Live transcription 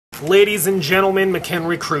Ladies and gentlemen,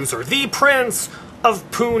 McHenry Cruiser, the Prince of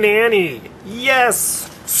Punani. Yes,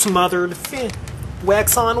 smothered fin.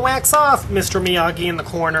 Wax on, wax off. Mr. Miyagi in the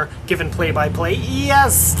corner, giving play-by-play.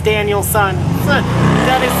 Yes, Daniel-san.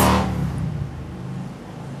 That is...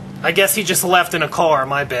 I guess he just left in a car,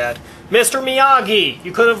 my bad. Mr. Miyagi,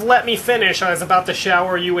 you could have let me finish. I was about to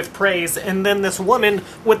shower you with praise, and then this woman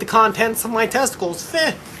with the contents of my testicles.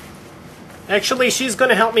 Actually, she's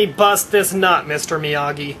gonna help me bust this nut, Mr.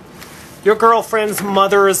 Miyagi. Your girlfriend's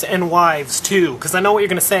mothers and wives, too. Because I know what you're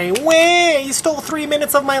going to say. Wah, you stole 3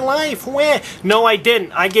 minutes of my life. Wah. No, I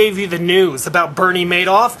didn't. I gave you the news about Bernie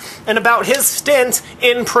Madoff and about his stint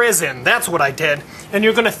in prison. That's what I did. And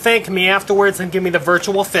you're going to thank me afterwards and give me the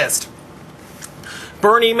virtual fist.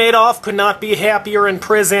 Bernie Madoff could not be happier in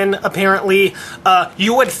prison, apparently.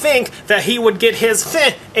 You would think that he would get his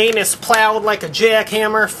anus plowed like a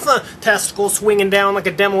jackhammer, testicles swinging down like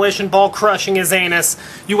a demolition ball, crushing his anus.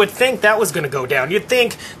 You would think that was going to go down. You'd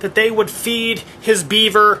think that they would feed his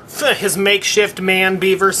beaver, his makeshift man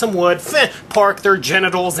beaver, some wood, park their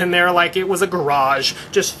genitals in there like it was a garage,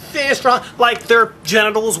 just like their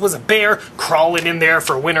genitals was a bear crawling in there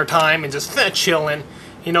for wintertime and just chilling.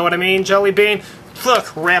 You know what I mean, Jelly Bean?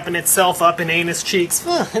 Look, wrapping itself up in anus cheeks.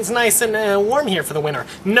 It's nice and warm here for the winter.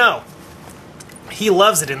 No. He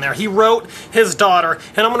loves it in there. He wrote his daughter,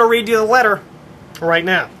 and I'm going to read you the letter right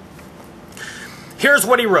now. Here's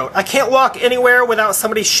what he wrote. I can't walk anywhere without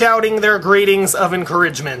somebody shouting their greetings of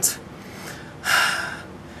encouragement.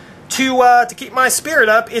 To keep my spirit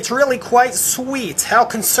up, it's really quite sweet how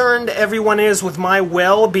concerned everyone is with my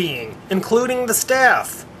well-being, including the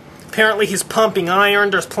staff. Apparently he's pumping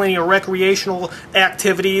iron. There's plenty of recreational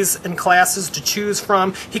activities and classes to choose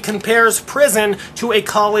from. He compares prison to a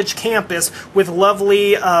college campus with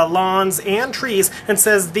lovely lawns and trees and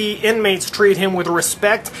says the inmates treat him with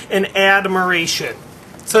respect and admiration.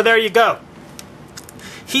 So there you go.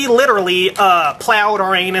 He literally plowed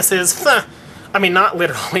our anuses. I mean, not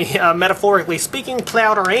literally, metaphorically speaking,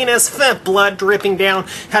 plowed our anus, blood dripping down,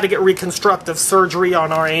 had to get reconstructive surgery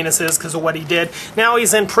on our anuses because of what he did. Now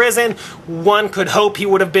he's in prison. One could hope he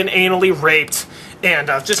would have been anally raped. And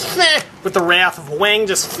just with the wrath of Wang,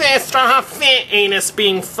 just anus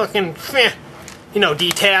being fucking, you know,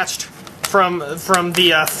 detached from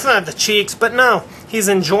the cheeks. But no, he's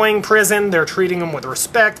enjoying prison. They're treating him with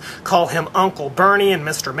respect. Call him Uncle Bernie and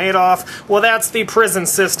Mr. Madoff. Well, that's the prison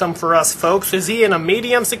system for us folks. Is he in a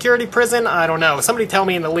medium security prison? I don't know. Somebody tell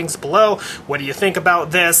me in the links below. What do you think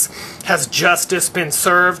about this? Has justice been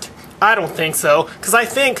served? I don't think so, because I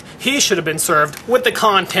think he should have been served with the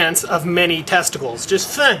contents of many testicles.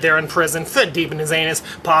 Just there in prison, deep in his anus,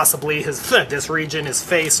 possibly his this region, his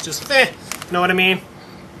face, just know what I mean?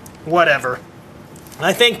 Whatever.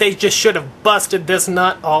 I think they just should have busted this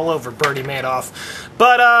nut all over Bernie Madoff.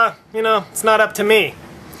 But, you know, it's not up to me.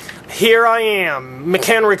 Here I am,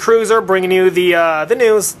 McHenry Cruiser, bringing you the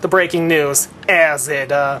news, the breaking news, as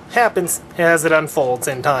it happens, as it unfolds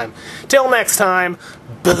in time. Till next time,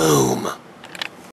 boom!